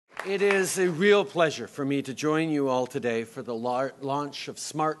It is a real pleasure for me to join you all today for the launch of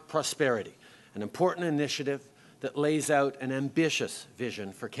Smart Prosperity, an important initiative that lays out an ambitious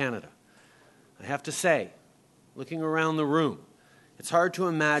vision for Canada. I have to say, looking around the room, it's hard to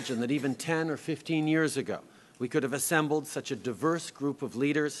imagine that even 10 or 15 years ago, we could have assembled such a diverse group of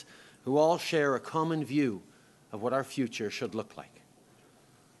leaders who all share a common view of what our future should look like.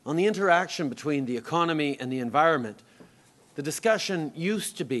 On the interaction between the economy and the environment, the discussion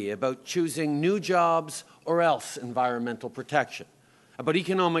used to be about choosing new jobs or else environmental protection, about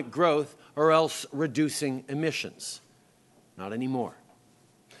economic growth or else reducing emissions. Not anymore.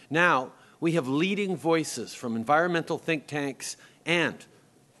 Now, we have leading voices from environmental think tanks and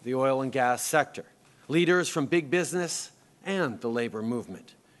the oil and gas sector, leaders from big business and the labor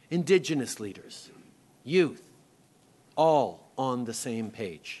movement, Indigenous leaders, youth, all on the same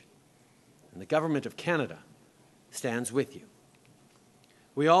page. And the Government of Canada stands with you.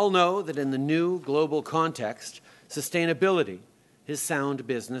 We all know that in the new global context, sustainability is sound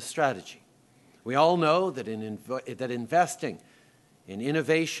business strategy. We all know that investing in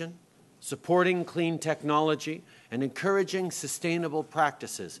innovation, supporting clean technology, and encouraging sustainable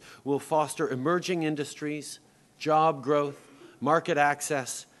practices will foster emerging industries, job growth, market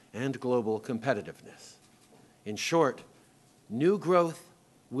access, and global competitiveness. In short, new growth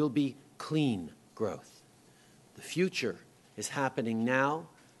will be clean growth. The future is happening now,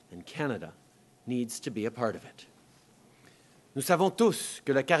 and Canada needs to be a part of it. Nous savons tous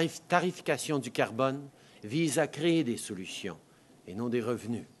que la tarification du carbone vise à créer des solutions et non des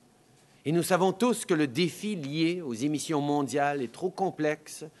revenus. Et nous savons tous que le défi lié aux émissions mondiales est trop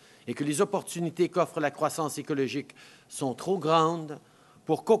complexe et que les opportunités qu'offre la croissance écologique sont trop grandes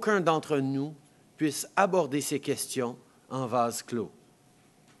pour qu'aucun d'entre nous puisse aborder ces questions en vase clos.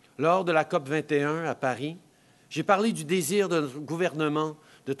 Lors de la COP 21 à Paris, j'ai parlé du désir de notre gouvernement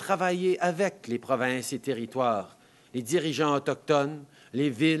de travailler avec les provinces et territoires, les dirigeants autochtones, les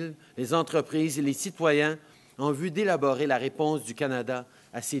villes, les entreprises et les citoyens en vue d'élaborer la réponse du Canada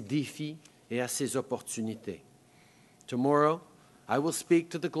à ces défis et à ces opportunités. Tomorrow, I will speak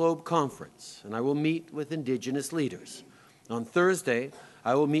to the Globe Conference and I will meet with Indigenous leaders. On Thursday,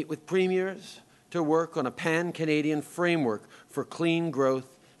 I will meet with premiers to work on a pan-Canadian framework for clean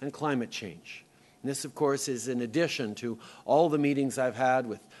growth and climate change. And this, of course, is in addition to all the meetings I've had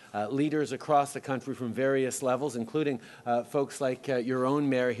with leaders across the country from various levels, including folks like your own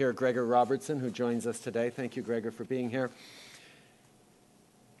mayor here, Gregor Robertson, who joins us today. Thank you, Gregor, for being here.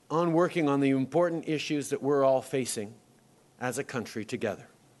 On working on the important issues that we're all facing as a country together.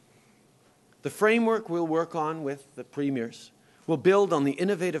 The framework we'll work on with the premiers will build on the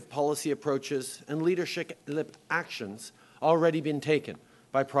innovative policy approaches and leadership actions already been taken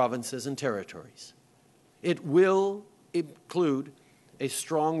by provinces and territories. It will include a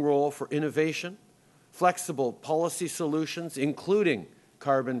strong role for innovation, flexible policy solutions, including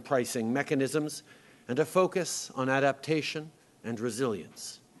carbon pricing mechanisms, and a focus on adaptation and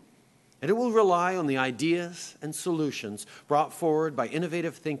resilience. And it will rely on the ideas and solutions brought forward by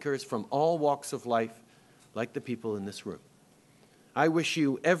innovative thinkers from all walks of life, like the people in this room. I wish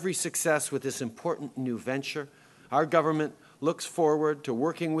you every success with this important new venture. Our government looks forward to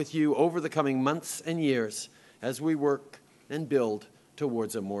working with you over the coming months and years as we work and build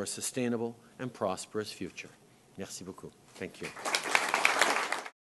towards a more sustainable and prosperous future. Merci beaucoup. Thank you.